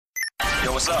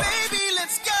Yo, what's up? Baby,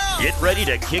 let's go. Get ready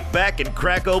to kick back and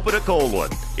crack open a cold one.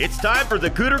 It's time for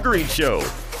the Cooter Green Show.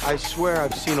 I swear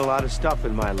I've seen a lot of stuff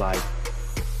in my life,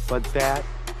 but that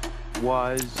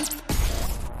was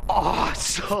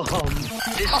awesome.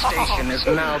 This station is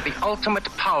now the ultimate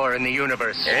power in the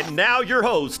universe. And now your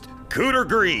host, Cooter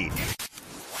Green.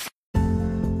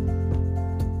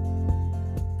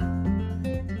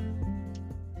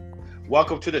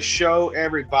 Welcome to the show,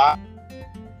 everybody.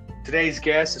 Today's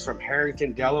guest is from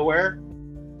Harrington, Delaware.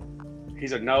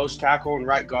 He's a nose tackle and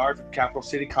right guard for Capital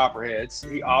City Copperheads.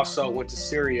 He also went to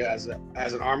Syria as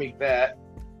an Army vet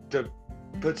to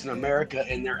put some America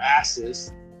in their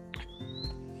asses.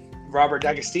 Robert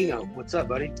Dagostino, what's up,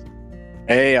 buddy?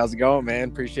 Hey, how's it going, man?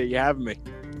 Appreciate you having me.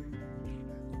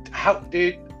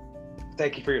 Dude,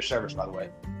 thank you for your service, by the way.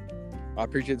 I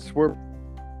appreciate the support.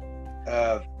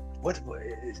 What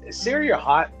is Syria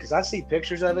hot? Because I see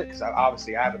pictures of it. Because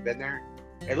obviously I haven't been there.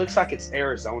 It looks like it's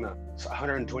Arizona. It's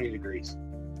 120 degrees.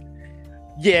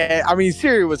 Yeah, I mean,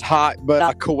 Syria was hot,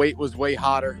 but Kuwait was way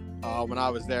hotter when I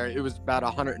was there. It was about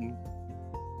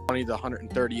 120 to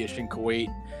 130-ish in Kuwait.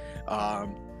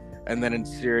 And then in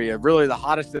Syria, really the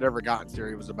hottest it ever got in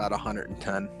Syria was about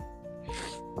 110.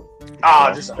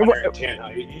 Oh, just 110.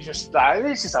 It's just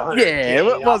 110. Yeah,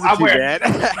 it wasn't too bad.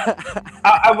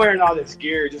 I'm wearing all this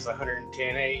gear, just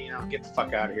 110. Hey, get the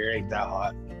fuck out of here. It ain't that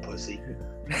hot, pussy.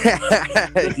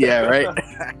 Yeah, right.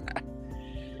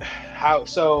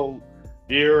 So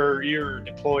you're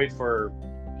deployed for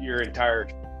your entire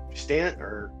stint,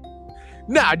 or?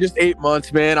 Nah, just 8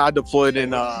 months, man. I deployed in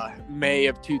May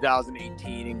of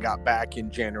 2018 and got back in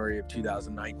January of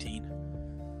 2019.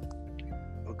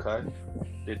 Okay.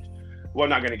 We're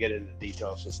not going to get into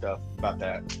details and stuff about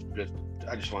that.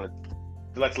 I just want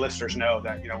to let the listeners know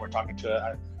that, we're talking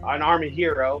to an Army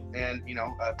hero and,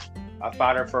 a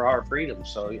fighter for our freedom.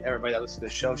 So everybody that listens to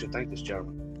this show should thank this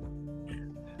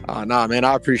gentleman. Nah, man,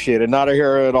 I appreciate it. Not a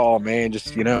hero at all, man.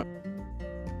 Just, sounds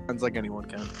like anyone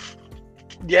can.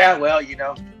 Yeah, well,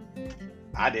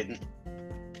 I didn't.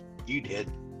 You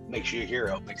did. Makes you a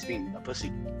hero. Makes me a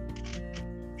pussy.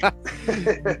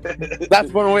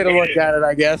 That's one way to look at it,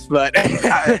 I guess, but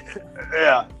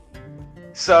yeah.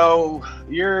 So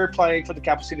you're playing for the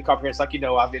Capital City Copperheads. Like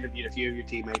I've interviewed a few of your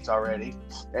teammates already,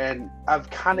 and I've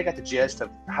kind of got the gist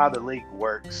of how the league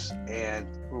works and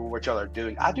what y'all are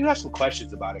doing. I do have some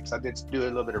questions about it because I did do a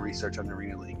little bit of research on the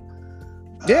Arena League.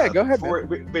 Yeah, go ahead.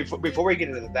 Before we get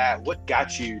into that, what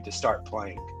got you to start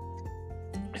playing?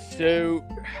 So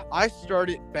I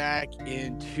started back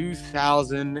in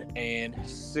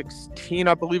 2016,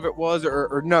 I believe it was,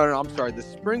 or no, I'm sorry, the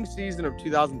spring season of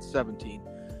 2017.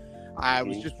 I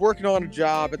was just working on a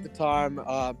job at the time.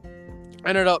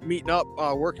 Ended up meeting up,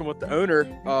 working with the owner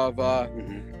of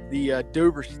the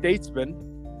Dover Statesman,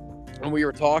 and we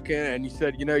were talking, and he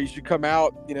said, you should come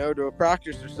out, to a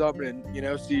practice or something,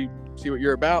 and see what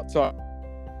you're about. So I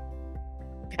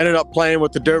ended up playing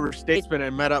with the Dover Statesman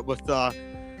and met up with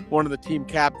one of the team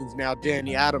captains now,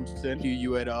 Danny Adamson, who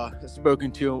you had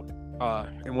spoken to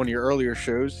in one of your earlier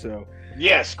shows. So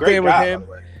yes, great guy. With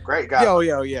him. Great guy.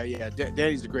 Yeah.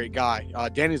 Danny's a great guy.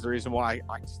 Danny's the reason why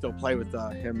I still play with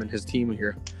him and his team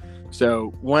here.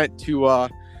 So went over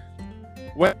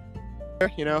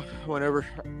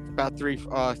about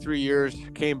three years.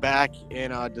 Came back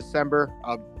in December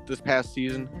of this past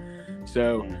season.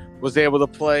 So was able to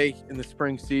play in the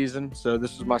spring season. So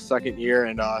this was my second year,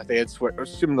 and they had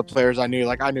assuming the players I knew,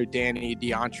 like I knew Danny,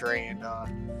 DeAndre, and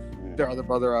their other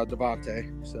brother,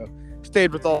 Devontae. So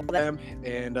stayed with all of them,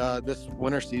 and this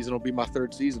winter season will be my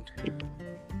third season.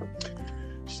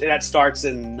 So that starts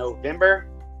in November?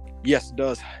 Yes, it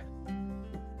does.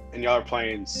 And y'all are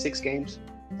playing 6 games,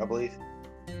 I believe?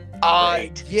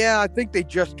 Yeah, I think they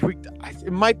just tweaked.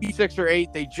 It might be 6 or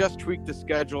 8. They just tweaked the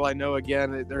schedule. I know,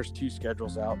 again, there's 2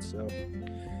 schedules out. So,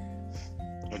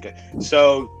 okay.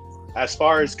 So, as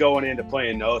far as going into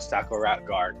playing nose tackle right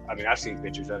guard, I mean, I've seen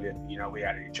pictures of you. We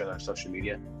added each other on social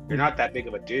media. You're not that big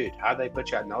of a dude. How'd they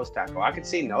put you at nose tackle? I can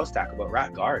see nose tackle, but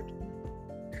right guard.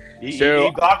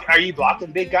 Are you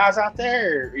blocking big guys out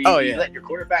there? Or you let your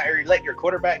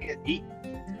quarterback get eaten?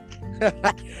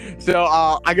 So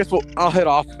I guess I'll hit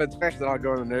offense first, then I'll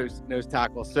go to the nose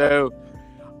tackle. So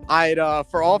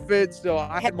for offense, so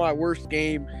I had my worst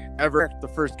game ever, the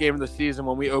first game of the season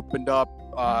when we opened up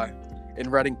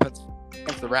in Reading, Pennsylvania,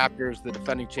 against the Raptors, the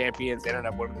defending champions. They ended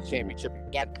up winning the championship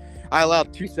again. I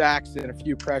allowed 2 sacks and a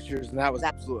few pressures, and that was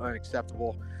absolutely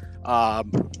unacceptable. I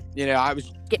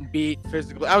was getting beat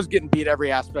physically. I was getting beat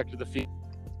every aspect of the field.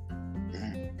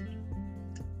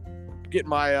 Getting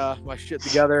my shit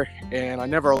together, and I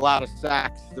never allowed a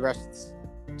sack the rest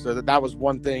of the So that was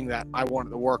one thing that I wanted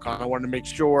to work on. I wanted to make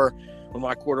sure when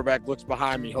my quarterback looks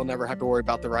behind me, he'll never have to worry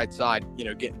about the right side,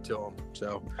 getting to him.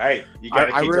 So hey, you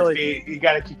gotta keep your feet. You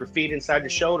gotta keep your feet inside your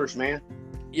shoulders, man.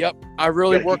 Yep, I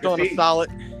really worked on a solid.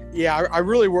 Yeah, I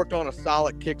really worked on a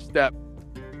solid kick step.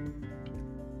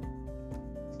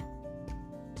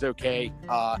 It's okay.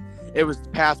 It was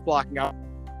pass blocking out,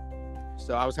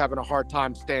 so I was having a hard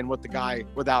time staying with the guy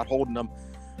without holding him.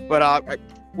 But I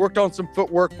worked on some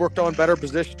footwork, worked on better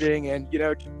positioning, and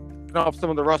off some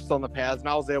of the rust on the pads, and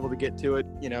I was able to get to it.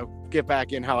 Get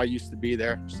back in how I used to be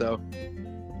there. So,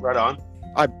 right on.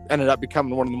 I ended up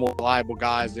becoming one of the more reliable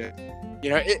guys, and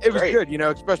it was good.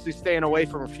 Especially staying away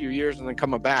from a few years and then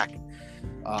coming back.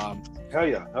 Hell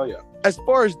yeah. As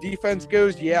far as defense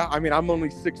goes, yeah, I mean, I'm only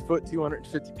 6 foot,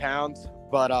 250 pounds,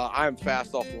 but I'm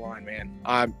fast off the line, man.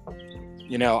 I'm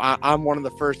one of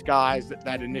the first guys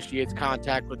that initiates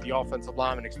contact with the offensive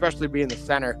lineman, especially being the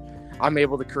center. I'm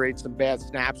able to create some bad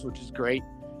snaps, which is great.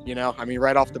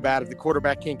 Right off the bat, if the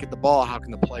quarterback can't get the ball, how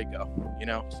can the play go?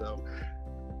 So.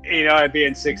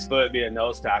 Being 6 foot, being a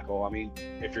nose tackle, I mean,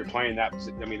 if you're playing that,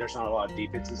 there's not a lot of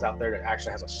defenses out there that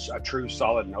actually has a true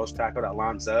solid nose tackle that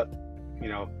lines up,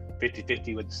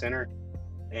 50-50 with the center.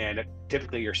 And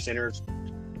typically your center's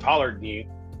taller than you.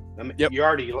 Yep. You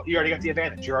already got the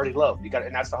advantage. You're already low.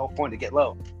 And that's the whole point, to get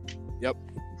low. Yep.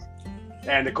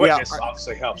 And the quickness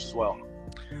obviously helps as well.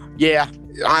 Yeah,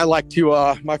 I like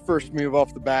to my first move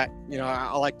off the bat.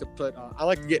 I like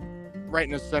to get right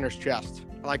in the center's chest.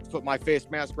 I like to put my face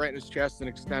mask right in his chest and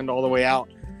extend all the way out.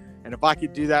 And if I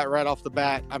could do that right off the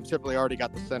bat, I'm typically already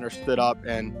got the center stood up.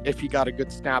 And if he got a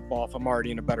good snap off, I'm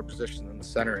already in a better position than the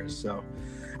center is. So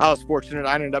I was fortunate.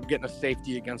 I ended up getting a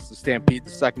safety against the Stampede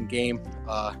the second game.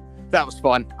 That was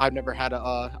fun. I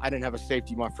didn't have a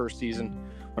safety my first season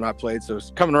when I played. So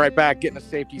it's coming right back, getting a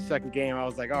safety second game. I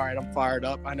was like, all right, I'm fired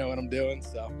up. I know what I'm doing.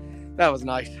 So that was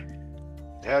nice.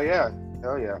 Hell yeah.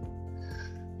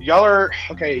 Y'all are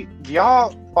okay. Do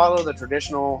y'all follow the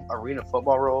traditional arena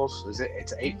football rules?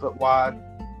 It's 8 foot wide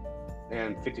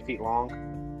and 50 feet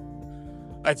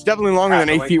long? It's definitely longer than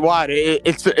 8 feet wide.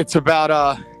 It's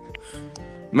about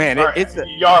it's a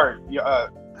yard.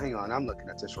 Hang on, I'm looking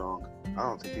at this wrong. I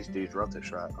don't think these dudes wrote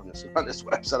this right on this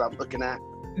website I'm looking at.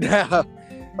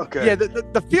 Okay. Yeah,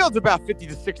 the field's about 50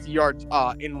 to 60 yards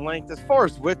in length. As far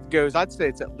as width goes, I'd say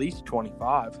it's at least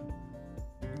 25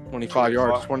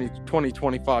 yards,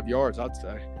 25 yards, I'd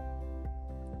say.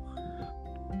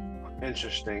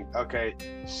 Interesting. Okay,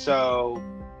 so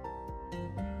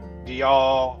do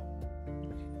y'all,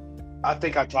 I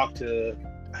think I talked to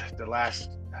the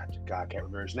last guy, I can't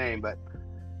remember his name, but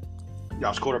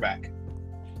y'all's quarterback.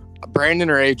 Brandon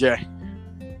or AJ?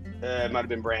 It might have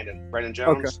been Brandon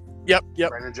Jones. Okay. Yep.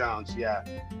 Brandon Jones, yeah.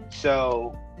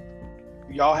 So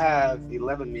y'all have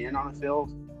 11 men on the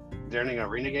field during an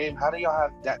arena game. How do y'all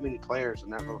have that many players in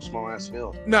that little small ass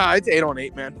field? No, it's 8 on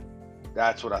 8, man.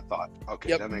 That's what I thought. Okay,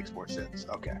 yep. That makes more sense.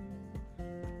 Okay.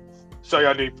 So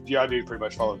y'all do pretty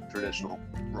much follow the traditional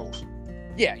rules.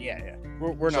 Yeah.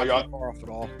 We're not far off at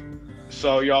all.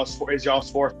 So is y'all's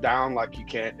fourth down, like you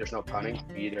can't, there's no punting?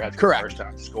 You either have to Correct. First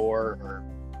time to score or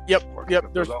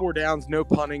Yep. There's 4 downs, no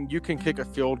punting. You can kick a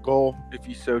field goal if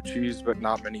you so choose, but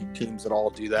not many teams at all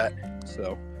do that.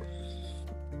 So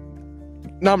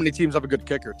not many teams have a good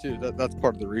kicker too. That's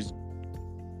part of the reason.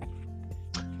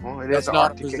 Well, that's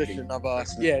not a position of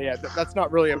that's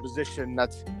not really a position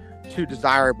that's too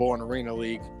desirable in Arena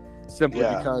League, simply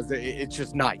because it's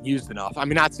just not used enough. I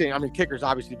mean, kicker's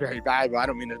obviously very valuable. I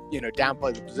don't mean to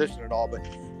downplay the position at all, but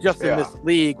just in this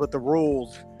league with the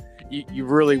rules, you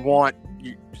really want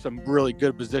some really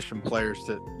good position players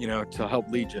to help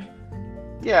lead you.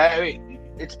 Yeah, I mean,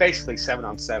 it's basically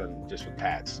 7-on-7 just with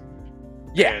pads.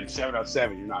 Yeah, and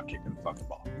 7-on-7, you're not kicking the fucking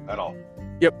ball at all.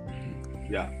 Yep.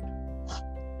 Yeah.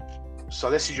 So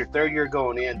this is your third year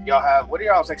going in. What are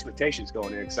y'all's expectations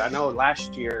going in? Because I know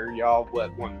last year y'all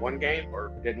won 1 game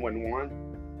or didn't win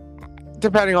 1.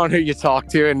 Depending on who you talk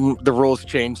to, and the rules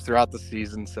change throughout the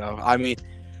season. So I mean,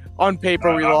 on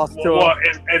paper we lost to. Well,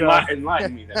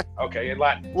 enlighten me then. Okay,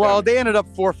 enlighten. Well, they ended up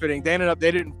forfeiting.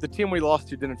 The team we lost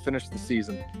to didn't finish the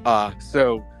season.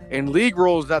 So in league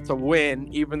rules, that's a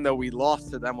win, even though we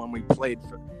lost to them when we played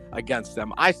against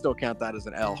them. I still count that as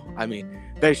an L. I mean,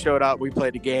 they showed up, we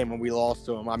played a game, and we lost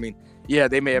to them. I mean, yeah,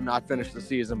 they may have not finished the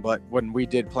season, but when we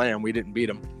did play them, we didn't beat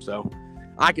them. So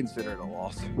I consider it a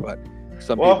loss, but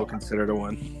some people consider it a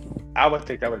win. I would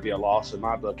think that would be a loss in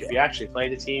my book. If you actually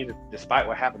played the team, despite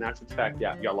what happened after the fact,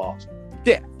 y'all lost.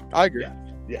 Yeah, I agree.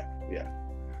 Yeah.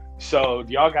 So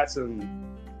y'all got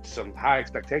some high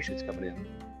expectations coming in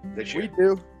this year.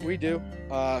 We do.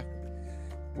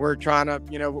 we're trying to,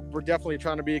 we're definitely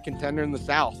trying to be a contender in the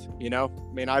South,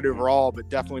 may not overall, but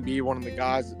definitely be one of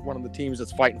the teams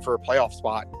that's fighting for a playoff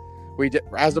spot.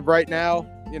 As of right now,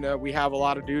 we have a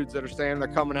lot of dudes that are saying they're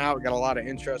coming out. We got a lot of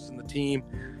interest in the team,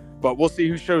 but we'll see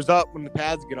who shows up when the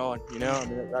pads get on,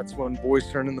 that's when boys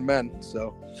turn into men.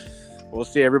 So we'll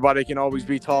see. Everybody can always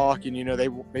be talking,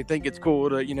 they think it's cool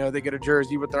to, they get a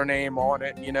jersey with their name on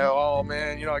it, oh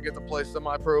man, I get to play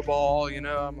semi-pro ball,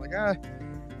 I'm like,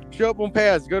 show up on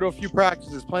pads, go to a few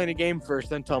practices, play in a game first,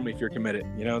 then tell me if you're committed.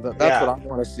 That's what I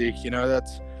want to see.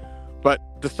 But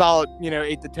the solid,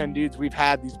 8 to 10 dudes we've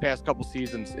had these past couple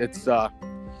seasons, it's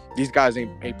these guys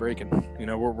ain't breaking.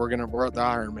 We're at the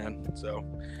iron, man. So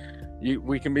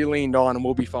we can be leaned on and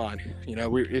we'll be fine.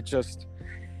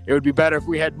 It would be better if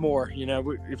we had more.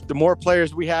 If the more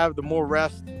players we have, the more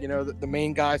rest, the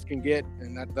main guys can get,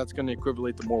 and that's going to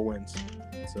equivalent to more wins.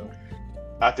 So.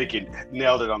 I think you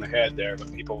nailed it on the head there.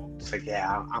 When people say,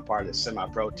 yeah, I'm part of the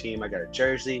semi-pro team. I got a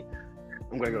jersey.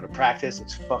 I'm going to go to practice.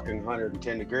 It's fucking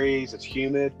 110 degrees. It's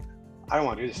humid. I don't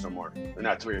want to do this no more. And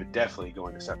that's where you're definitely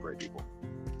going to separate people.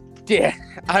 Yeah.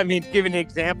 I mean, give an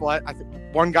example. I think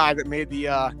one guy that made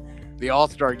the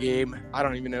All-Star game, I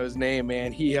don't even know his name,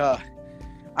 man. He,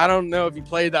 I don't know if he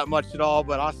played that much at all,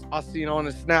 but I seen on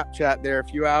his Snapchat there a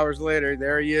few hours later,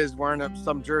 there he is wearing up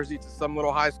some jersey to some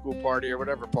little high school party or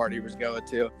whatever party he was going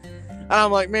to. And I'm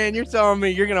like, man, you're telling me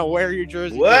you're going to wear your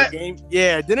jersey to a game?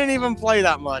 Yeah, didn't even play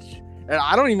that much.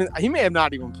 And he may have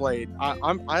not even played. I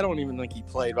don't even think he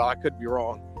played, but I could be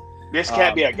wrong. This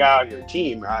can't be a guy on your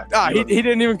team, right? He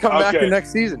didn't even come back the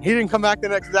next season. He didn't come back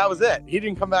that was it. He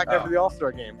didn't come back after the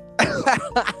All-Star game.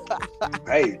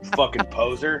 Hey, fucking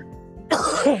poser.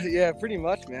 Yeah, pretty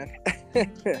much, man. You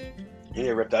need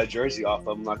to rip that jersey off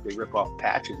of them like they rip off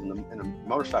patches in a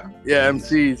motorcycle. Yeah,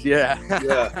 MCs, yeah.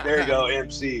 Yeah, there you go,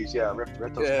 MCs. Yeah, rip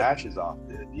those patches off,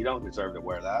 dude. You don't deserve to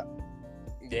wear that.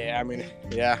 Yeah, I mean,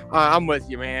 yeah, I'm with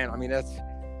you, man. I mean, that's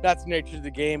the nature of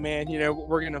the game, man.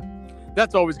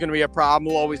 That's always going to be a problem.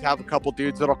 We'll always have a couple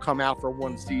dudes that'll come out for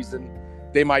one season.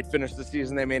 They might finish the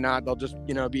season, they may not. They'll just,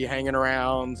 be hanging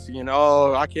around, seeing,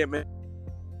 I can't make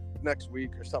next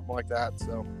week or something like that.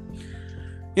 So,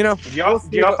 do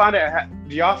y'all find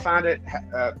it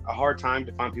a hard time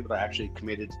to find people that actually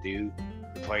committed to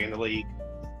play in the league?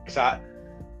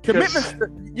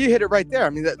 Commitment, you hit it right there. I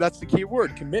mean, that's the key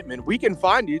word, commitment. We can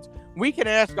find dudes. We can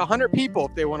ask 100 people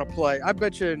if they want to play. I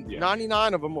bet you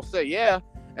 99 of them will say yeah.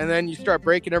 And then you start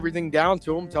breaking everything down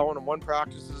to them, telling them when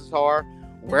practices are,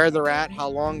 where they're at, how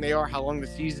long they are, how long the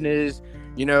season is,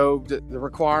 the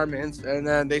requirements, and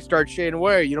then they start shading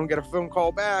away. You don't get a phone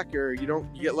call back, or you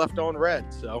get left on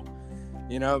red. So,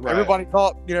 right.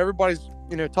 Everybody's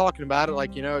talking about it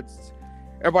like, it's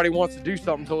everybody wants to do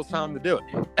something until it's time to do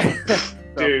it.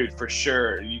 So, dude, for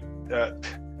sure.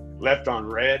 Left on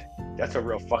red, that's a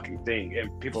real fucking thing.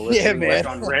 And people listening, left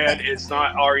on red, it's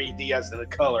not R-E-D as in the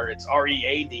color, it's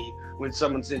R-E-A-D. When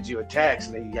someone sends you a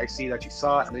text and I see that you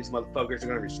saw it, and these motherfuckers are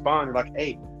going to respond, they're like,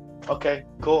 hey, okay,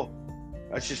 cool.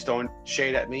 That's just throwing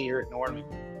shade at me. You're ignoring me.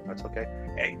 That's okay.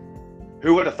 Hey,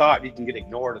 who would have thought you can get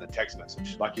ignored in a text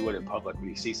message like you would in public when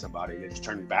you see somebody and they just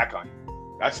turn your back on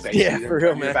you? That's basically for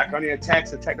real, man. Back on you in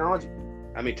text and technology.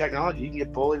 I mean, technology, you can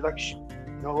get bullied like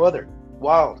no other.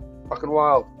 Wild. Fucking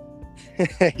wild.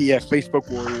 Yeah, Facebook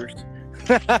warriors.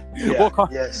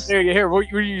 Yes. There you go. Here,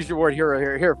 we use your word hero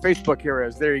here. Here, Facebook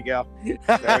heroes. There you go.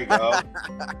 There you go.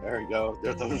 There you go.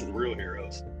 Those are the real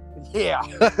heroes. Yeah.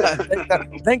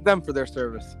 Thank them for their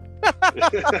service.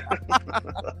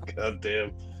 God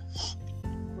damn.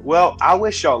 Well, I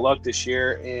wish y'all luck this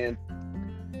year, and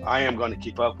I am going to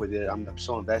keep up with it. I'm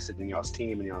so invested in y'all's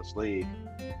team and y'all's league,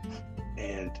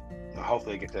 and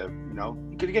hopefully get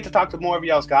to talk to more of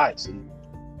y'all's guys and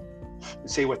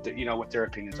see what their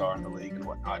opinions are on the league and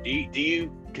whatnot. Do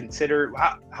you consider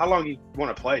how long you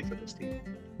want to play for this team?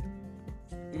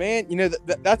 Man,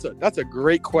 that's a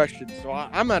great question. So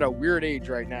I'm at a weird age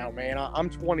right now, man.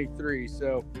 I'm 23,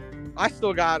 so I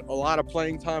still got a lot of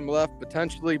playing time left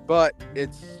potentially, but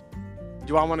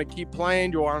do I want to keep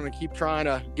playing? Do I want to keep trying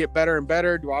to get better and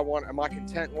better? Am I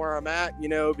content where I'm at?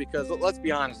 Because let's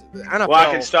be honest, the NFL. Well,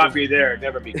 I can stop you there.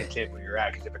 Never be content where you're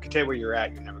at, because if you're content where you're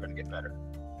at, you're never going to get better.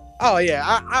 Oh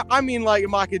yeah, I mean, like,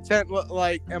 am I content?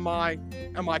 Like, am I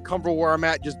comfortable where I'm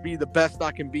at? Just be the best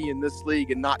I can be in this league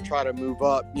and not try to move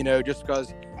up. Just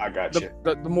because I got you.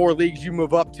 The more leagues you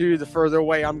move up to, the further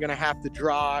away I'm gonna have to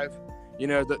drive.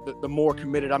 The more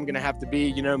committed I'm gonna have to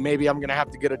be. Maybe I'm gonna have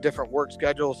to get a different work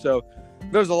schedule. So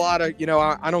there's a lot of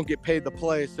I don't get paid to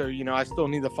play, so I still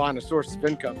need to find a source of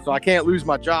income. So I can't lose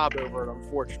my job over it,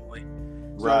 unfortunately.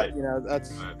 Right. So,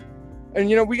 that's.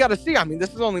 And, we got to see. I mean,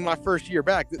 this is only my first year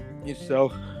back.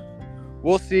 So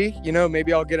we'll see.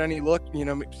 Maybe I'll get any look,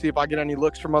 see if I get any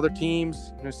looks from other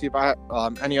teams, see if I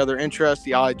have any other interest,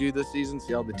 see how I do this season,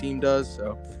 see how the team does.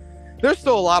 So there's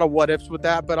still a lot of what ifs with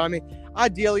that. But, I mean,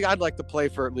 ideally, I'd like to play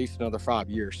for at least another 5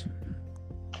 years.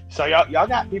 So y'all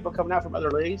got people coming out from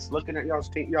other leagues looking at y'all's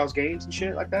games and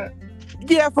shit like that?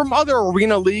 Yeah, from other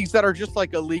arena leagues that are just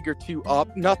like a league or two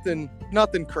up. Nothing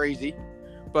crazy.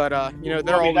 But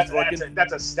they're always looking.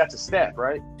 That's a step,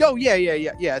 right? Oh yeah.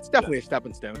 It's definitely a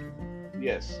stepping stone.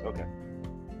 Yes. Okay.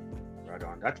 Right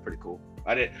on. That's pretty cool.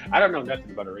 I don't know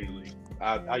nothing about arena league.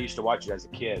 I used to watch it as a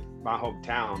kid. My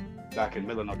hometown back in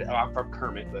Midland, Odessa. I'm from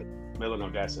Kermit, but Midland,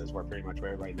 Odessa is where pretty much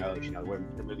where everybody knows. Where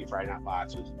the movie Friday Night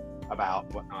Lights was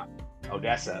about, whatnot.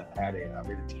 Odessa had a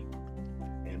arena team,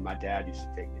 and my dad used to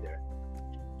take me there,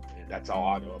 and that's all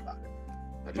I know about it.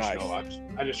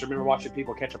 I just remember watching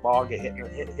people catch a ball, get hit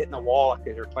in the wall like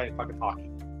they were playing fucking hockey.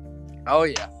 Oh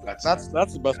yeah, that's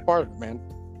the best part of it, man.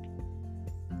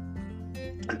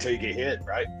 Until you get hit,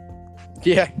 right?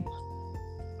 Yeah.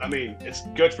 I mean, it's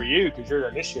good for you because you're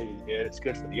initiating the hit. It's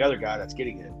good for the other guy that's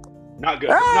getting hit. Not good.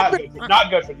 Not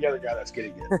good for the other guy that's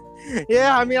getting hit.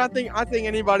 Yeah, I mean, I think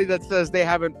anybody that says they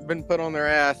haven't been put on their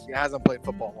ass hasn't played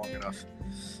football long enough.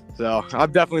 So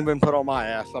I've definitely been put on my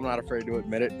ass. I'm not afraid to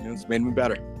admit it. It's made me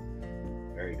better.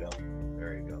 There you go.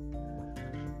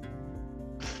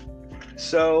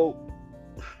 So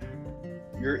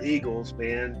your Eagles,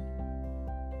 man.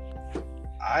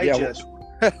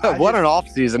 What an off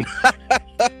season.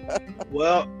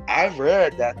 Well, I've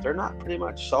read that they're not pretty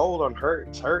much sold on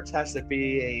Hurts. Hurts has to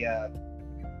be I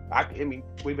mean,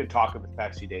 we've been talking the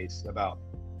past few days about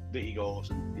the Eagles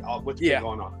and what's been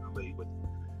going on in the league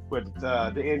with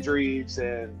the injuries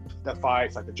and the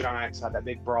fights. Like the Giants had that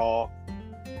big brawl.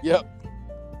 Yep.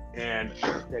 And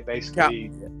they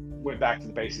basically went back to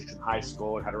the basics in high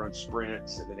school and had to run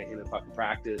sprints, and then they ended fucking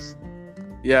practice.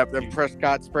 Yep. Then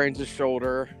Prescott sprains his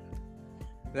shoulder.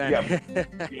 Then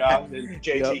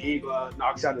JT Eva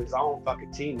knocks out his own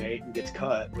fucking teammate and gets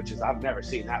cut, which is I've never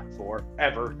seen that before,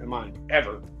 ever in mine,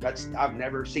 ever. I've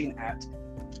never seen that.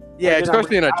 Yeah,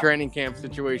 especially in a training camp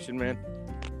situation, man.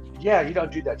 Yeah, you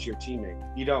don't do that to your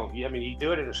teammate. You don't. I mean, you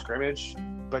do it in a scrimmage,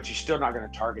 but you're still not going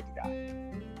to target the guy.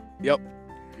 Yep.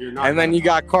 You're not. And then you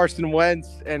got Carson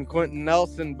Wentz and Quentin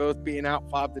Nelson both being out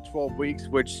 5 to 12 weeks,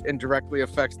 which indirectly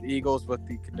affects the Eagles with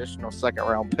the conditional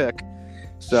second-round pick.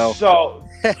 So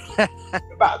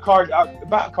about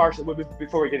Carson,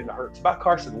 before we get into Hurts, about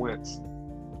Carson Wentz.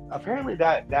 Apparently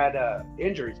that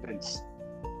injury's been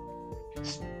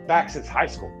back since high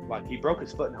school. Like he broke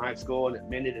his foot in high school and it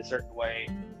mended a certain way,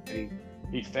 and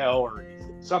he fell or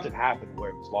something happened where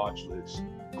it was lodged loose.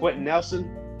 Quentin Nelson,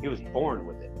 he was born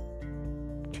with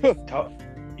it. Tough.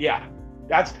 Yeah,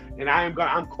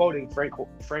 I'm quoting Frank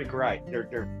Reich,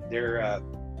 their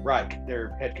Reich,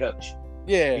 their head coach.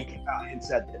 Yeah, he came out and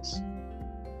said this.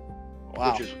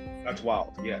 Wow, that's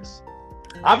wild. Yes,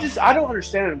 I don't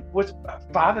understand what's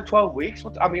 5 to 12 weeks.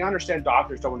 I mean, I understand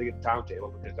doctors don't want to get the timetable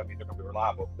because they're going to be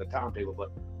reliable with the timetable, but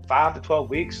 5 to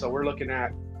 12 weeks. So we're looking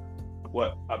at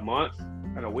what, a month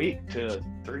and a week to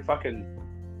 3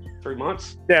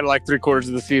 months. Yeah, like 3/4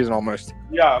 of the season almost.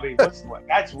 Yeah, I mean,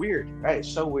 that's weird. That is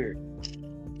so weird.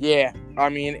 Yeah, I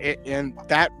mean, and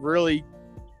that really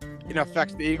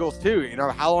affects the Eagles too.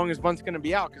 How long is Wentz going to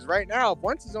be out? Because right now, if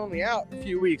Wentz is only out a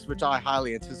few weeks, which I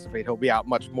highly anticipate he'll be out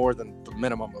much more than the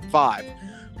minimum of 5.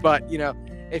 But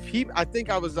if I think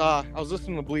I was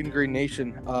listening to Bleeding Green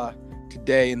Nation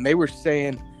today, and they were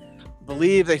saying, I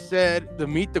believe they said to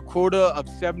meet the quota of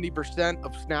 70%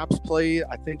 of snaps played,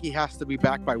 I think he has to be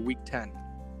back by week 10.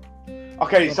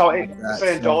 Okay, so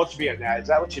indulge me in that. Is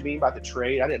that what you mean by the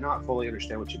trade? I did not fully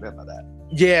understand what you meant by that.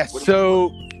 Yeah. So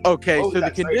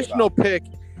the conditional pick,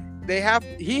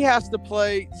 he has to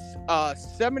play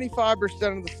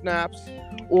 75% of the snaps,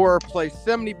 or play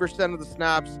 70% of the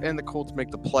snaps, and the Colts make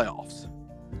the playoffs.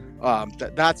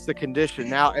 That's the condition.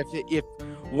 Now, if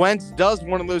Wentz does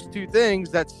one of those two things,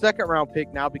 that second round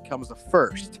pick now becomes a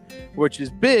first, which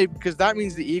is big because that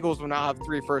means the Eagles will now have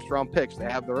 3 first-round picks. They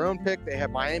have their own pick. They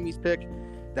have Miami's pick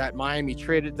that Miami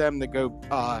traded them to go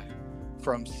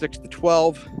from 6 to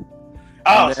 12.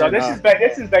 Oh, so this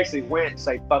is basically Wentz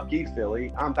say, fuck you,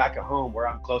 Philly. I'm back at home where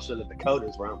I'm closer to the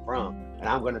Dakotas where I'm from, and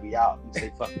I'm going to be out and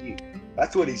say, fuck you.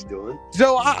 That's what he's doing.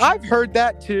 So I've heard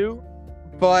that too.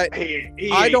 But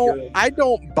I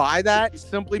don't buy that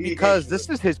simply because this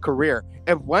is his career.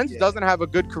 If Wentz doesn't have a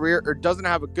good career or doesn't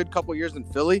have a good couple years in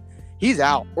Philly, he's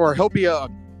out, or he'll be a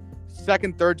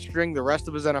second, third string the rest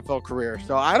of his NFL career.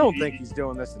 So I don't think he's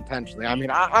doing this intentionally. I mean,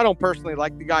 I don't personally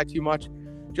like the guy too much.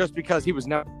 just because he was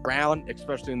never around,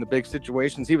 especially in the big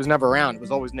situations. He was never around. It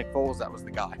was always Nick Foles that was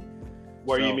the guy.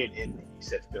 Where you mean Indy? You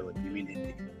said Philly. You mean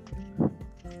Indy?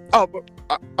 Oh,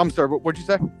 but, I'm sorry. What'd you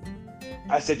say?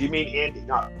 I said you mean Indy,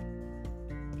 not.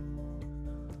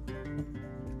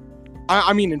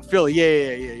 I mean in Philly.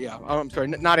 Yeah. I'm sorry,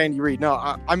 not Andy Reid. No,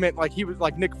 I meant like he was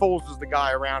like Nick Foles was the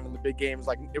guy around in the big games.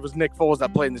 Like it was Nick Foles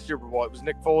that played in the Super Bowl. It was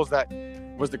Nick Foles that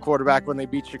was the quarterback when they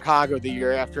beat Chicago the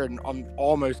year after and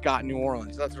almost got New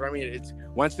Orleans. That's what I mean. It's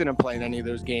Wentz didn't play in any of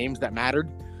those games that mattered.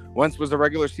 Wentz was a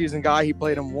regular season guy. He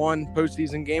played in one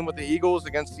postseason game with the Eagles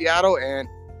against Seattle, and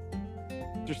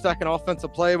their second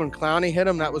offensive play when Clowney hit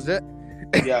him, that was it.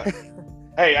 Yeah.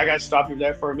 Hey, I got to stop you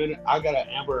there for a minute. I got an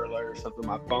Amber Alert or something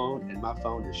on my phone, and my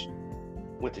phone just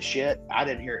went to shit. I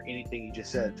didn't hear anything you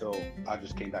just said until I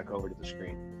just came back over to the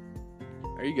screen.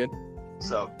 Are you good?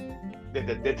 So, did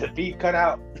the feed cut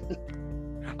out?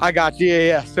 I got you.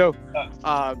 Yeah. So,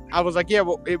 I was like, yeah,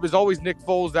 well, it was always Nick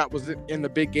Foles that was in the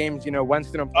big games. You know,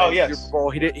 Wentz didn't play the Super Bowl.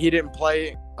 He didn't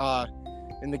play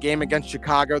in the game against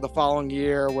Chicago the following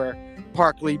year where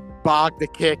Barkley bogged the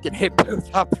kick and hit both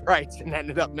uprights and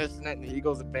ended up missing it, and the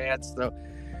Eagles advanced. So,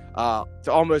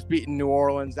 to almost beating New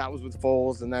Orleans, that was with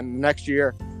Foles. And then the next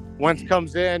year, Wentz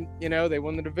comes in. You know, they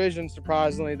won the division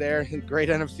surprisingly there. Great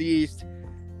NFC East.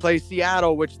 Plays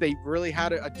Seattle, which they really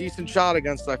had a decent shot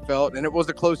against, I felt, and it was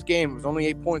a close game. It was only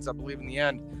 8 points, I believe, in the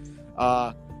end.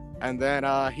 And then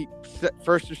he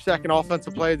first or second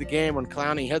offensive play of the game when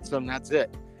Clowney hits him. That's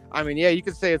it. I mean, yeah, you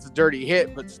could say it's a dirty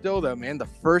hit, but still, though, man, the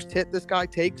first hit this guy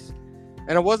takes,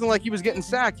 and it wasn't like he was getting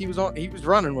sacked. He was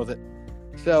running with it.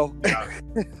 So,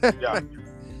 yeah.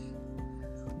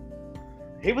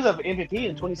 He was an MVP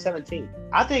in 2017.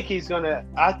 I think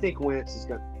Wentz is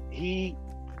gonna.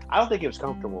 I don't think he was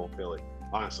comfortable in Philly,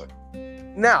 honestly.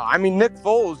 No, I mean Nick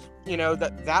Foles. You know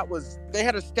that was they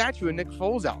had a statue of Nick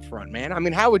Foles out front, man. I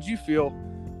mean, how would you feel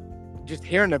just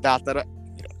hearing about that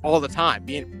all the time,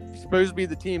 being supposed to be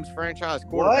the team's franchise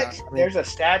quarterback? What? I mean, there's a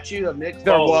statue of Nick Foles.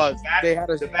 There was. They had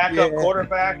the backup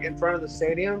quarterback in front of the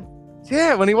stadium.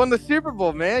 Yeah, when he won the Super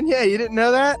Bowl, man. Yeah, you didn't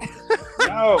know that?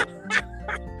 No.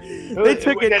 They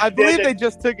took it. I believe they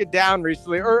just took it down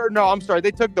recently. Or no, I'm sorry.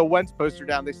 They took the Wentz poster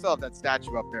down. They still have that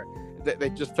statue up there. They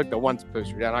just took the Wentz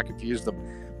poster down. I confused them.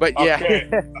 But yeah.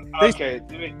 Okay.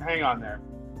 Hang on there.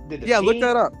 Look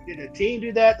that up. Did the team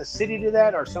do that? The city do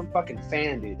that? Or some fucking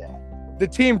fan do that? The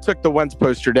team took the Wentz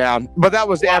poster down. But that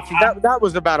was after that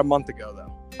was about a month ago,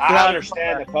 though. I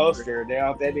understand the poster. They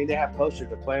have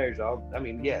posters of players. I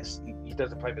mean, yes, he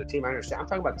doesn't play for the team. I understand. I'm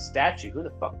talking about the statue. Who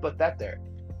the fuck put that there?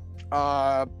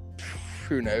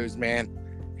 Who knows, man?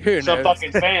 Who knows? Some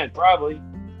fucking fan, probably.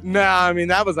 No, I mean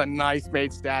that was a nice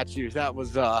made statue. That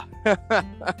was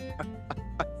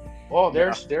Well,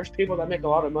 there's people that make a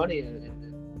lot of money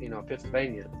in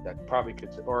Pennsylvania that probably could,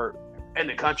 or in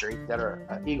the country that are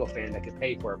an Eagle fan that could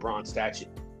pay for a bronze statue.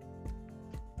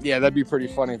 Yeah, that'd be pretty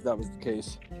funny if that was the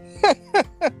case.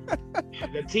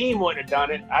 The team wouldn't have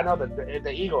done it. I know that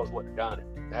the Eagles wouldn't have done it.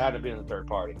 It had to be in the third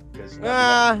party.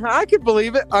 I could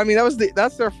believe it. I mean,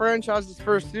 that's their franchise's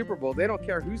first Super Bowl. They don't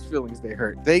care whose feelings they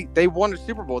hurt. They won a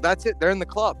Super Bowl. That's it. They're in the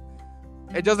club.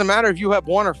 It doesn't matter if you have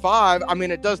 1 or 5. I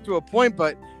mean, it does to a point,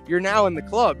 but you're now in the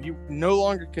club. You no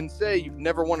longer can say you've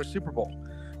never won a Super Bowl.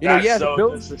 That's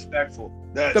so disrespectful.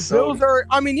 Bills are.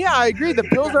 I mean, yeah, I agree. The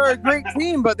Bills are a great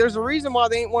team, but there's a reason why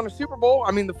they ain't won a Super Bowl.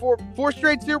 I mean, the four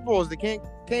straight Super Bowls, they can't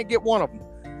get one of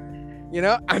them. You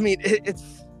know, I mean,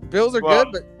 it's Bills are good,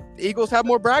 but the Eagles have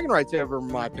more bragging rights over them,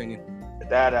 in my opinion.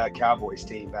 That Cowboys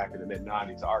team back in the mid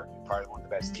 '90s are probably one of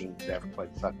the best teams to ever play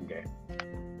the fucking game.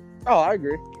 Oh, I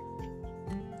agree.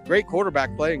 Great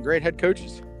quarterback play and great head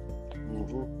coaches.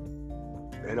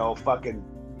 Mm-hmm. And old fucking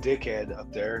dickhead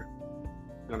up there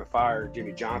gonna fire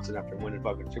Jimmy Johnson after winning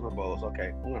fucking Super Bowls.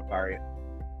 Okay, I'm gonna fire you.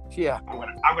 Yeah, I'm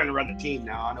gonna run the team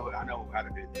now. I know how to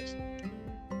do this.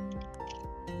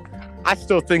 I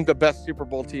still think the best Super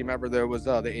Bowl team ever though was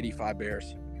the '85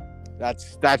 Bears.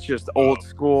 That's just old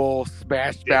school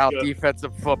smashed out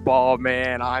defensive football,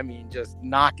 man. I mean, just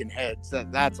knocking heads.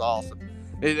 That's awesome.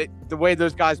 The way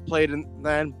those guys played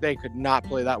then, they could not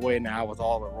play that way now with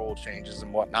all the rule changes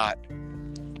and whatnot.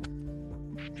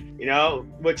 You know,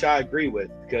 which I agree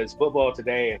with, because football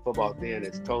today and football then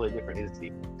is totally different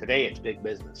entity. Today it's big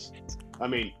business. I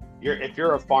mean, if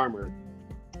you're a farmer,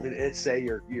 and let's say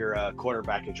your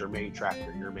quarterback is your main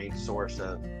tractor, your main source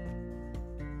of,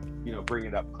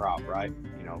 bringing up crop, right?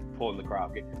 Pulling the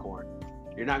crop, getting your corn.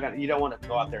 You don't want to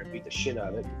go out there and beat the shit out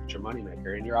of it. It's your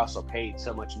moneymaker, and you're also paid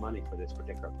so much money for this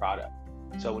particular product.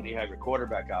 So when you have your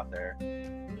quarterback out there,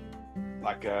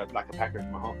 like a Patrick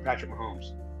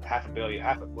Mahomes, $500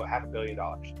 million.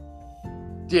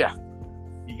 Yeah.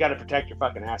 you got to protect your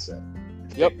fucking asset.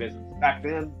 It's Yep. big business. Back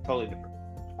then, totally different.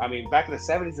 I mean, back in the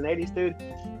 70s and 80s, dude,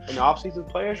 in the off-season,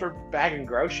 players were bagging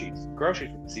groceries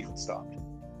when the season stopped.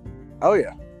 Oh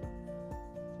yeah.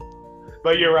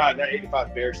 But you're right. That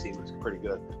 85 Bears team was pretty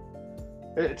good.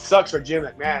 It sucks for Jim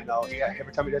McMahon, though.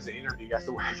 Every time he does an interview, he has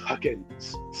to wear fucking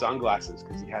sunglasses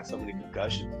because he has so many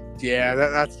concussions. Yeah,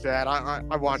 that's sad.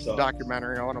 I watched the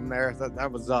documentary on him there.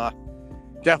 That was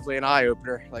definitely an eye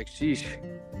opener. Like, sheesh.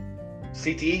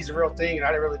 CTE is a real thing, and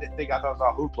I really didn't think I thought it was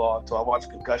all hoopla until I watched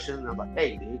Concussion, and I'm like,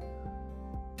 hey, dude,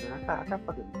 man, I got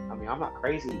fucking. I mean, I'm not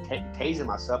crazy tasing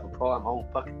myself and pulling my own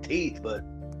fucking teeth, but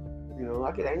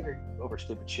I get angry over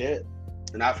stupid shit,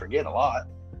 and I forget a lot.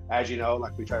 As you know,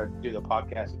 like we tried to do the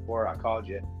podcast before, I called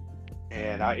you,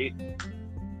 and I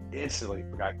instantly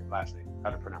forgot your last name, how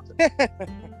to pronounce it.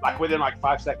 Like within like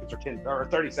 5 seconds or 10 or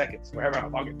 30 seconds, wherever how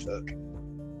long it took.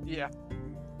 Yeah.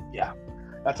 Yeah,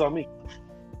 that's on me.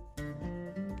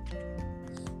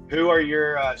 Who are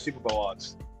your Super Bowl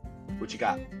odds? What you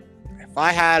got? If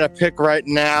I had a pick right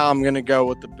now, I'm gonna go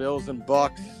with the Bills and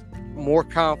Bucks. More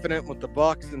confident with the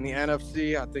Bucks in the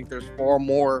NFC. I think there's far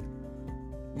more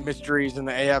mysteries in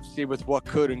the AFC with what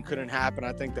could and couldn't happen.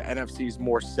 I think the NFC is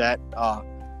more set.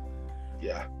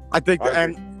 Yeah, I think,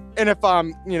 and if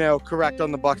I'm correct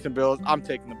on the Bucks and Bills, I'm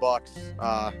taking the Bucks.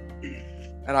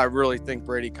 And I really think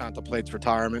Brady contemplates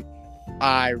retirement.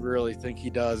 I really think he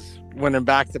does. Winning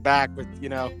back-to-back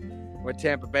with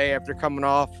Tampa Bay after coming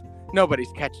off.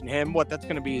 Nobody's catching him. That's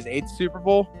going to be his 8th Super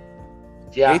Bowl?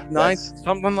 Yeah. 8th,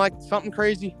 9th, something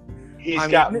crazy.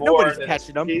 Nobody's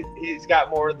catching him. He's got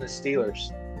more than the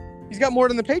Steelers. He's got more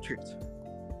than the Patriots.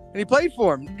 And he played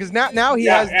for him because now he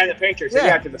has. And the Patriots.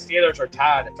 Yeah, because the Steelers are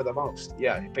tied for the most.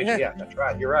 Yeah, that's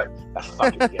right. You're right. That's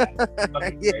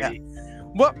fucking, yeah.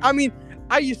 Well, I mean,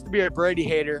 I used to be a Brady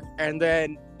hater, and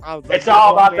then I was like, it's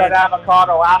all about that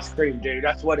avocado ice cream, dude.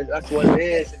 That's what it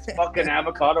is. It's fucking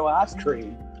avocado ice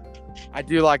cream. I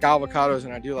do like avocados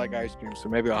and I do like ice cream, so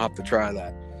maybe I'll have to try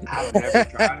that. I've never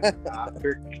tried it.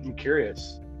 I'm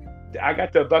curious. I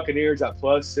got the Buccaneers at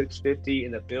plus 650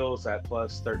 and the Bills at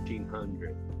plus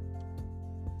 1,300.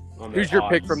 Who's your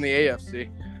pick from the AFC?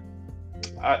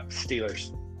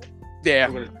 Steelers. Yeah.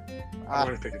 I'm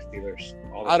going to pick the Steelers.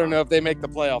 I don't know if they make the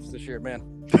playoffs this year, man.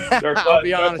 I'll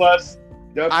be honest.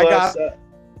 I got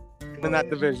in that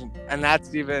division, and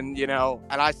that's even,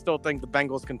 and I still think the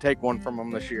Bengals can take one from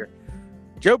them this year.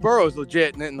 Joe Burrow's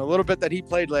legit, and in the little bit that he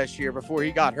played last year before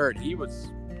he got hurt, he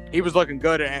was looking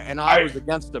good, and I was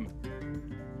against him.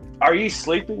 Are you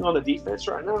sleeping on the defense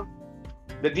right now?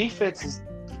 The defense is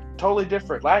totally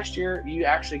different. Last year, you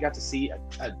actually got to see a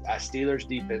Steelers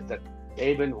defense that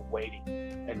they've been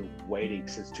waiting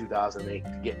since 2008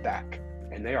 to get back,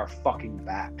 and they are fucking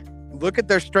back. Look at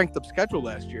their strength of schedule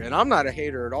last year, and I'm not a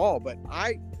hater at all, but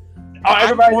I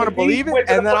want to believe it,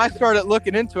 and then I started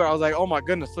looking into it. I was like, oh my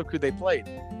goodness, look who they played.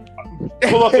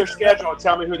 Pull up their schedule and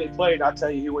tell me who they played. I'll tell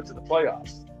you who went to the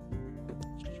playoffs.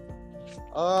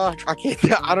 I can't.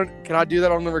 Can I do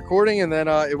that on the recording and then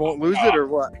it won't lose it or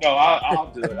what? No, I'll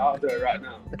do it. I'll do it right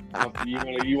now.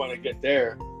 You want to get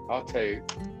there? I'll tell you.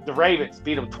 The Ravens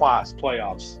beat them twice.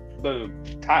 Playoffs. Boom.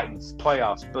 Titans.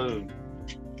 Playoffs. Boom.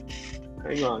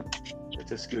 Hang on. Let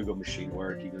this Google machine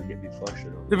work. You're gonna get me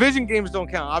flustered. Division games don't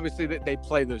count. Obviously, they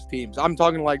play those teams. I'm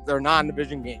talking like they're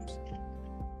non-division games.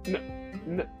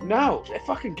 No, it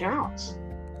fucking counts.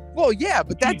 Well, yeah,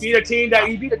 but that's you beat a team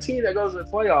that goes to the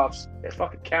playoffs. It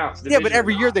fucking counts. Yeah, but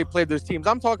every year they played those teams.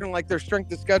 I'm talking like their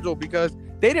strength of schedule because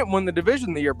they didn't win the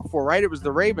division the year before, right? It was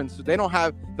the Ravens, so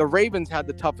the Ravens had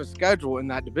the toughest schedule in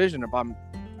that division. If I'm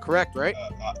correct, right?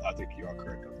 I think you are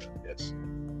correct on that. Yes.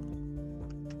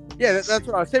 Yeah, that's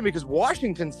what I was saying because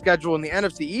Washington's schedule in the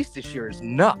NFC East this year is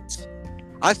nuts.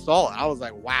 I saw it. I was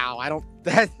like, wow.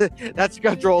 That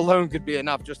schedule alone could be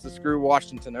enough just to screw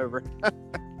Washington over.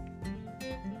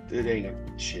 It ain't no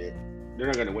shit. They're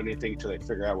not going to win anything until they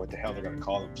figure out what the hell they're going to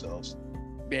call themselves.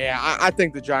 Yeah, I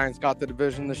think the Giants got the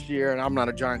division this year, and I'm not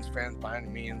a Giants fan by any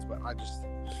means, but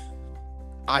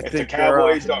if the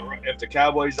Cowboys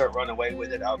don't run away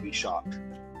with it, I'll be shocked.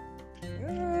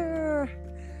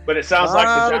 But it sounds like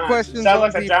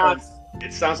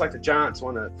the Giants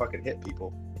want to fucking hit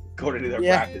people, go to their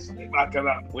practice, and they might come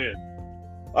out and win.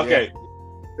 Okay,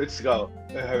 let's go.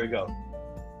 Here we go.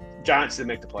 Giants didn't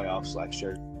make the playoffs last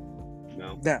year.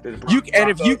 No. If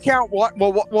you count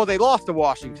well, they lost to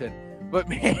Washington. But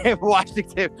man,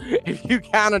 Washington, if you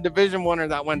count a division winner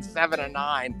that went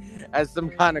 7-9 as some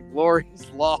kind of glorious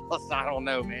loss, I don't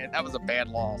know, man. That was a bad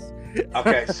loss.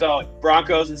 Okay, so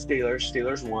Broncos and Steelers.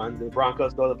 Steelers won. Did the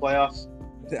Broncos go to the playoffs?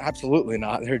 Absolutely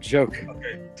not. They're a joke.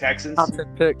 Okay, Texans.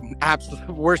 Absolute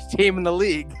worst team in the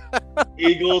league.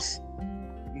 Eagles,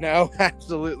 No,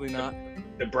 absolutely not.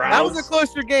 the Browns. That was a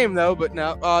closer game, though. But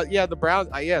no, yeah, the Browns.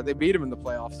 They beat them in the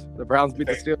playoffs. The Browns beat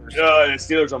the Steelers. No, and the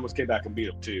Steelers almost came back and beat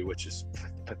them too, which is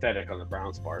pathetic on the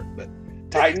Browns' part. But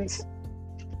Titans.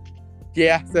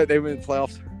 Yeah, they win the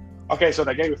playoffs. Okay, so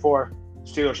that game before,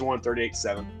 Steelers won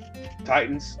 38-7.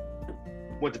 Titans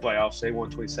went to playoffs. They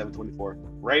won 27-24.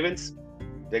 Ravens,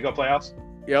 they go playoffs.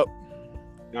 Yep.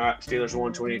 All right, Steelers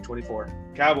won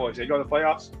 28-24. Cowboys, they go to the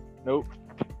playoffs. Nope.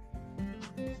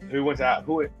 Who went out?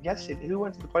 Who went to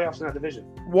the playoffs in that division?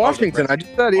 Washington. I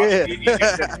just said Washington, yeah.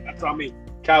 That's what I mean.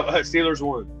 Steelers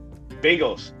won.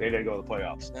 Bengals, they didn't go to the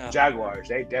playoffs. No. Jaguars,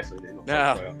 they definitely didn't go to the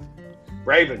playoffs.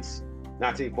 Ravens,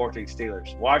 1914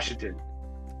 Steelers. Washington.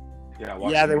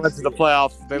 Yeah, they went to the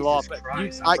playoffs. They lost.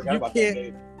 Christ, You I forgot about that can't.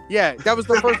 game. Yeah, that was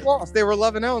their first loss. They were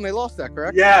 11-0 and they lost that,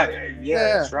 correct? Yeah,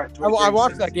 that's right. I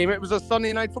watched that game. It was a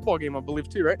Sunday night football game, I believe,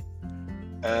 too, right?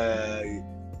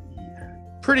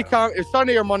 Pretty common. It was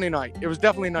Sunday or Monday night. It was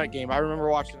definitely a night game. I remember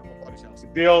watching it at my buddy's house.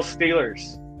 Bills,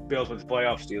 Steelers. Bills went to the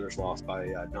playoffs. Steelers lost by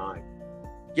 9.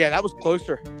 Yeah, that was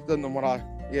closer than what I.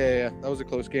 Yeah, that was a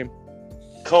close game.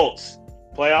 Colts,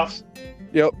 playoffs.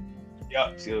 Yep.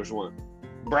 Steelers won.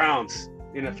 Browns,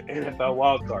 NFL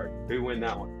wild card. Who win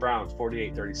that one? Browns,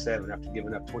 48-37 after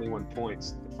giving up 21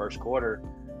 points in the first quarter.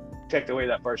 Take away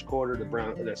that first quarter, the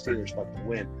Steelers fucking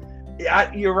win.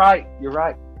 Yeah, you're right.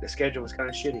 The schedule was kind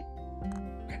of shitty.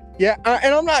 Yeah,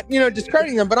 and I'm not,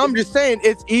 discrediting them, but I'm just saying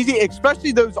it's easy,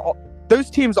 especially those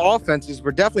teams' offenses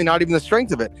were definitely not even the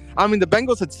strength of it. I mean, the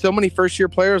Bengals had so many first-year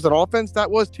players on offense.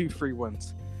 That was 2 free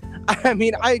wins. I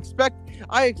mean, I expect.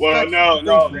 Well,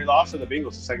 no, they lost to the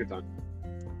Bengals the second time.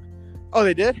 Oh,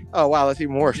 they did? Oh, wow, that's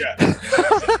even worse. Yeah,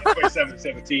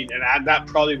 27-17, and that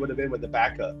probably would have been with the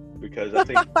backup because I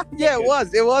think. Yeah, it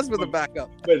was with the backup.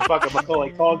 With fucking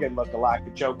Macaulay Culkin looked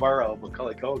like Joe Burrow.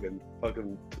 Macaulay Culkin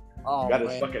fucking got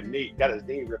his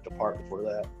knee ripped apart before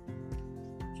that.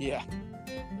 Yeah.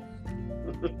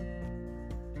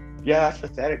 Yeah, that's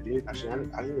pathetic, dude. Actually, I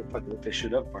didn't even fucking look this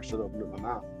shit up before I started opening my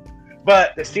mouth.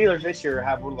 But the Steelers this year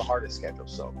have one of the hardest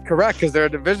schedules. So correct, because they're a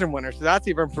division winner. So that's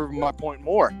even proving my point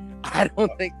more. I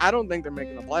don't think they're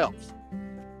making the playoffs.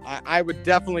 I would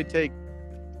definitely take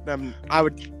them.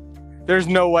 There's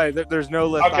no way. There's no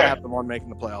list. I have them on making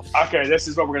the playoffs. Okay, this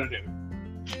is what we're gonna do.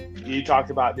 You talked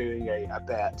about doing a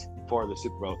bet for the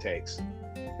Super Bowl takes.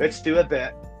 Let's do a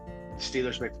bet.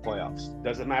 Steelers make the playoffs.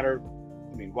 Doesn't matter.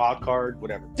 I mean, wild card,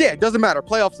 whatever. Yeah, it doesn't matter.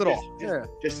 Playoffs at all. Yeah.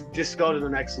 Just go to the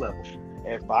next level.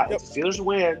 If the Steelers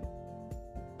win,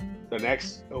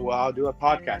 I'll do a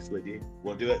podcast with you.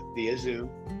 We'll do it via Zoom,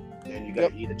 and you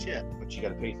got to eat a chip, but you got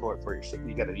to pay for it for yourself.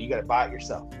 You got to buy it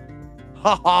yourself.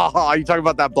 Are you talking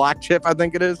about that black chip? I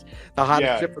think it is the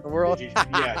hottest chip in the world.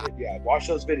 Yeah. Watch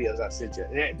those videos I sent you.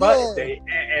 But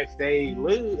if they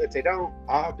lose, if they don't,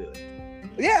 I'll do it.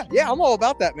 Yeah, I'm all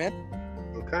about that, man.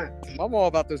 Okay. I'm all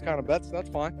about those kind of bets. That's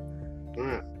fine. All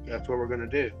right. That's what we're gonna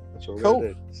do.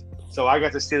 Gonna do. So I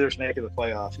got the Steelers making the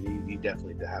playoffs, and you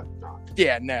definitely have not.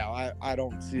 Yeah, no, I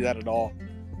don't see that at all.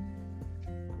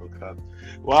 Okay.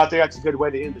 Well, I think that's a good way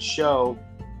to end the show.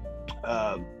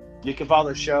 You can follow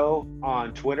the show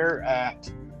on Twitter at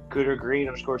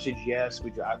CooterGreen_CGS.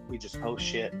 We just post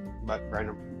shit, but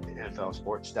random NFL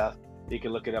sports stuff. You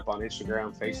can look it up on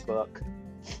Instagram, Facebook.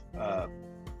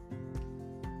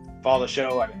 Follow the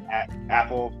show at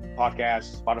Apple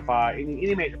Podcasts, Spotify,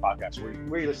 any major podcast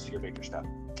where you listen to your major stuff,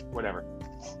 whatever.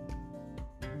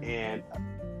 And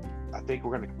I think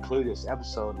we're going to conclude this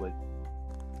episode with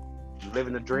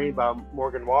 "Living the Dream" by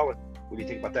Morgan Wallen. What do you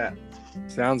think about that?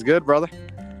 Sounds good, brother.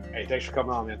 Hey, thanks for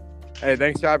coming on, man. Hey,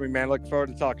 thanks for having me, man. Looking forward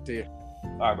to talking to you.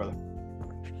 All right, brother.